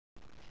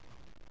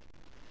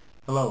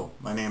Hello,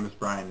 my name is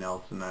Brian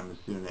Nelson. I'm a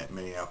student at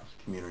Minneapolis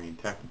Community and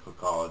Technical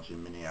College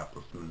in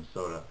Minneapolis,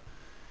 Minnesota.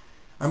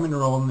 I'm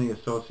enrolled in the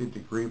Associate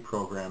Degree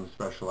program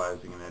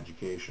specializing in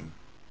education.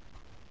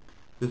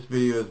 This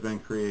video has been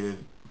created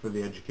for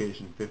the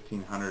Education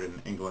 1500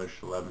 and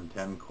English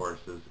 1110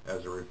 courses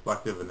as a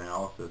reflective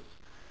analysis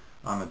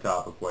on the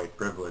topic white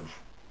privilege.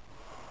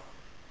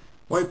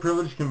 White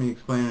privilege can be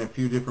explained in a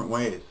few different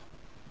ways,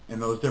 and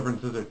those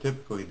differences are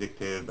typically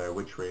dictated by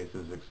which race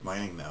is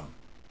explaining them.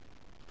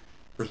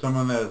 For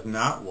someone that is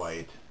not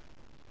white,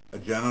 a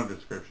general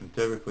description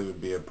typically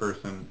would be a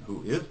person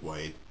who is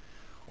white,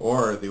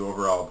 or the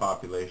overall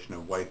population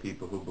of white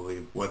people who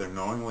believe, whether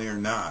knowingly or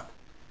not,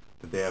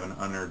 that they have an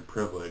unearned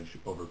privilege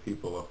over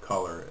people of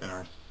color in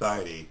our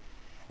society,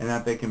 and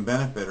that they can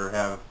benefit or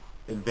have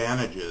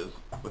advantages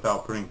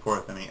without putting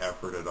forth any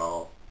effort at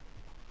all.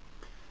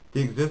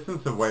 The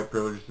existence of white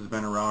privilege has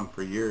been around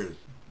for years,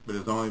 but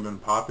has only been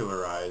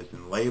popularized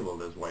and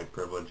labeled as white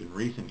privilege in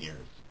recent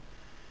years.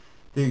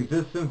 The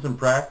existence and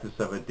practice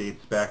of it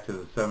dates back to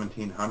the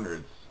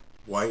 1700s.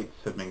 Whites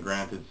have been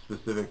granted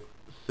specific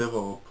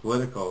civil,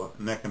 political,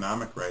 and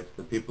economic rights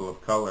that people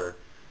of color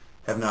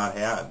have not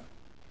had.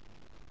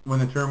 When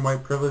the term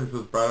white privilege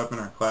was brought up in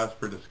our class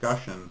for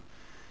discussion,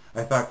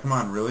 I thought, come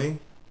on, really?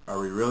 Are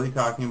we really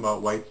talking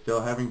about whites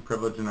still having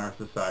privilege in our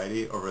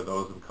society over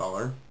those of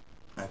color?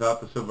 I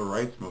thought the civil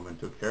rights movement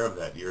took care of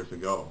that years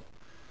ago.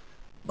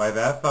 By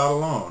that thought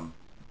alone,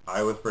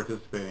 I was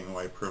participating in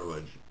white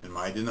privilege, and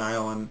my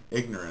denial and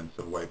ignorance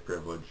of white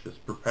privilege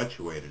just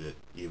perpetuated it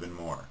even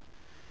more.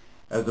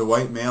 As a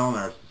white male in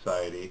our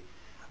society,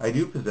 I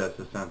do possess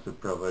a sense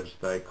of privilege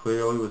that I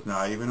clearly was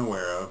not even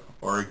aware of,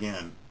 or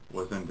again,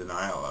 was in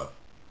denial of.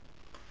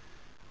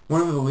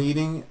 One of the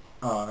leading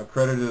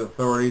accredited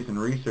authorities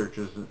and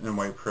researchers in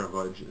white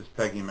privilege is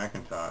Peggy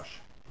McIntosh.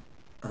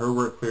 Her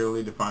work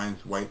clearly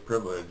defines white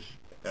privilege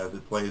as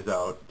it plays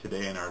out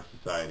today in our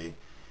society,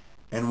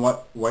 and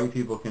what white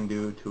people can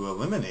do to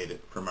eliminate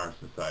it from our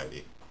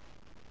society.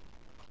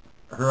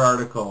 Her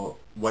article,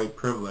 White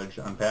Privilege,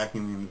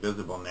 Unpacking the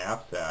Invisible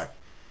Knapsack,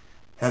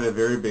 had a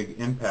very big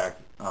impact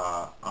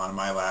on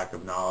my lack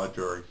of knowledge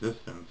or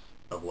existence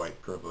of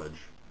white privilege.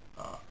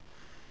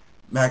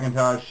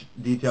 McIntosh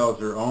details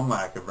her own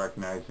lack of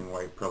recognizing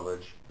white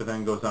privilege, but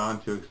then goes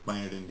on to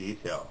explain it in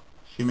detail.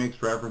 She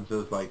makes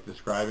references like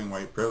describing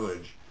white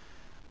privilege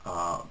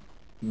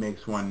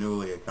makes one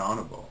newly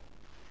accountable.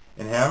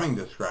 And having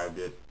described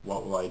it,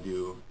 what will I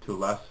do to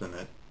lessen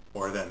it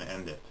or then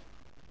end it?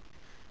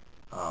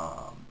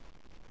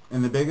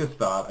 And the biggest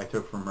thought I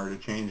took from her to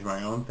change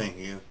my own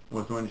thinking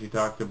was when she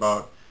talked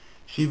about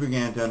she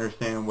began to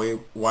understand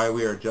why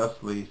we are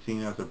justly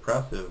seen as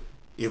oppressive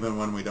even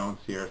when we don't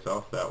see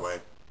ourselves that way.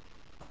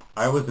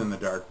 I was in the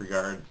dark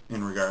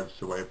in regards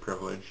to white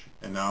privilege,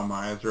 and now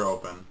my eyes are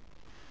open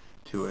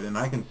to it, and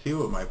I can see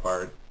what my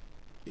part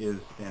is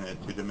in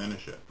it to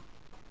diminish it.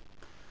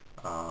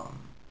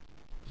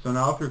 So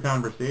now through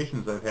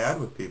conversations I've had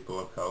with people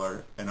of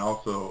color and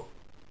also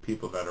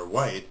people that are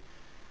white,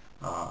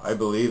 I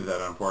believe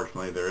that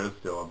unfortunately there is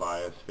still a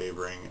bias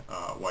favoring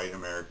white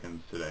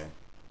Americans today.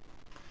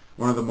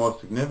 One of the most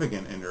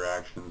significant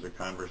interactions or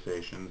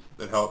conversations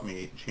that helped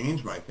me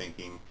change my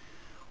thinking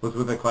was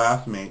with a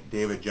classmate,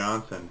 David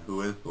Johnson,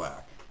 who is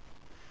black.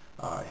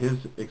 His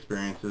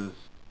experiences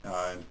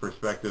and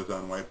perspectives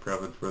on white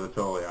privilege were the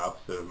totally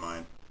opposite of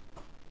mine.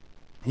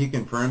 He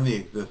confirmed the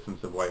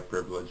existence of white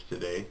privilege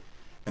today,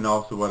 and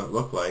also what it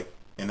looked like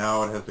and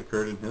how it has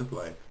occurred in his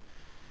life,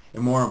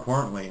 and more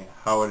importantly,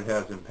 how it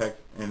has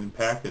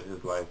impacted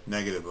his life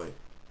negatively.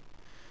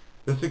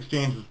 This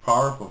exchange was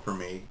powerful for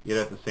me, yet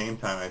at the same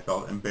time I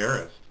felt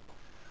embarrassed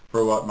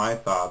for what my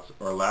thoughts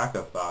or lack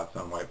of thoughts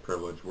on white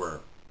privilege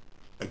were.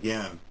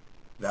 Again,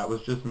 that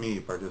was just me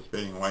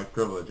participating in white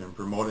privilege and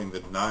promoting the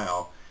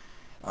denial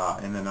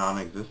and the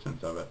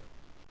non-existence of it.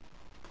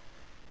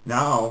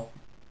 Now,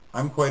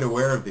 I'm quite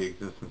aware of the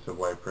existence of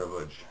white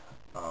privilege.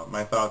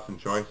 My thoughts and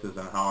choices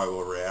on how I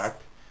will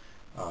react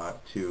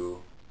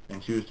to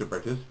and choose to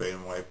participate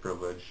in white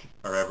privilege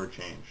are ever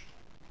changed.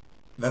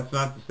 That's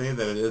not to say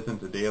that it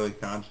isn't a daily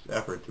conscious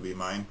effort to be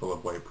mindful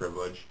of white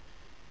privilege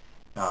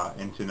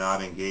and to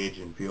not engage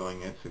in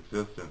feeling its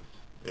existence.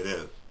 It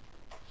is.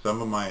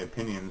 Some of my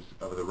opinions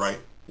of the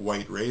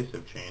white race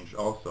have changed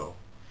also.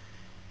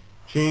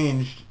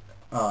 Changed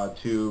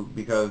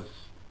because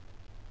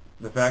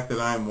the fact that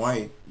I am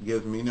white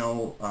gives me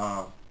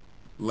no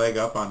leg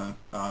up on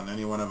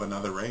anyone of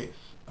another race.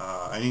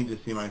 I need to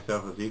see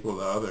myself as equal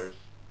to others.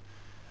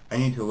 I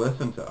need to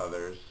listen to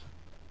others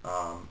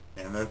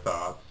and their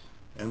thoughts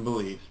and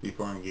beliefs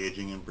before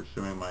engaging in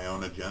pursuing my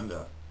own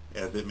agenda,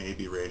 as it may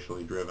be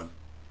racially driven.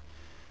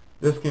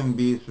 This can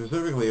be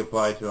specifically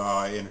applied to how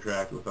I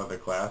interact with other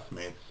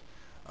classmates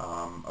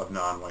of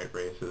non-white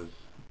races.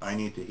 I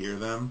need to hear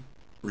them,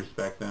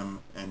 respect them,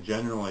 and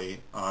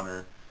generally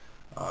honor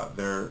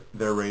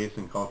their race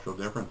and cultural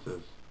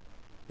differences.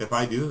 If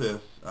I do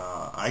this,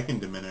 I can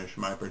diminish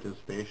my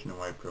participation in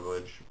white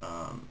privilege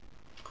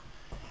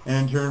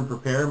and in turn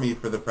prepare me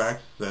for the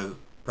practices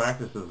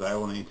practices I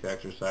will need to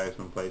exercise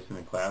when placed in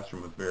a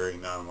classroom with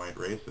varying non-white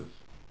races,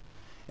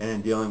 and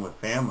in dealing with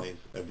families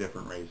of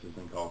different races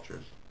and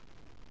cultures.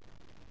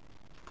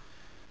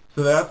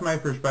 So that's my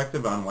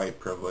perspective on white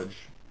privilege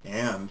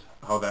and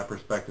how that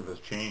perspective has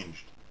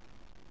changed,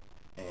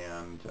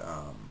 and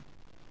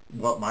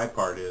what my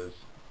part is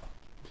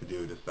to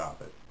do to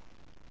stop it.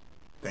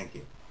 Thank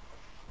you.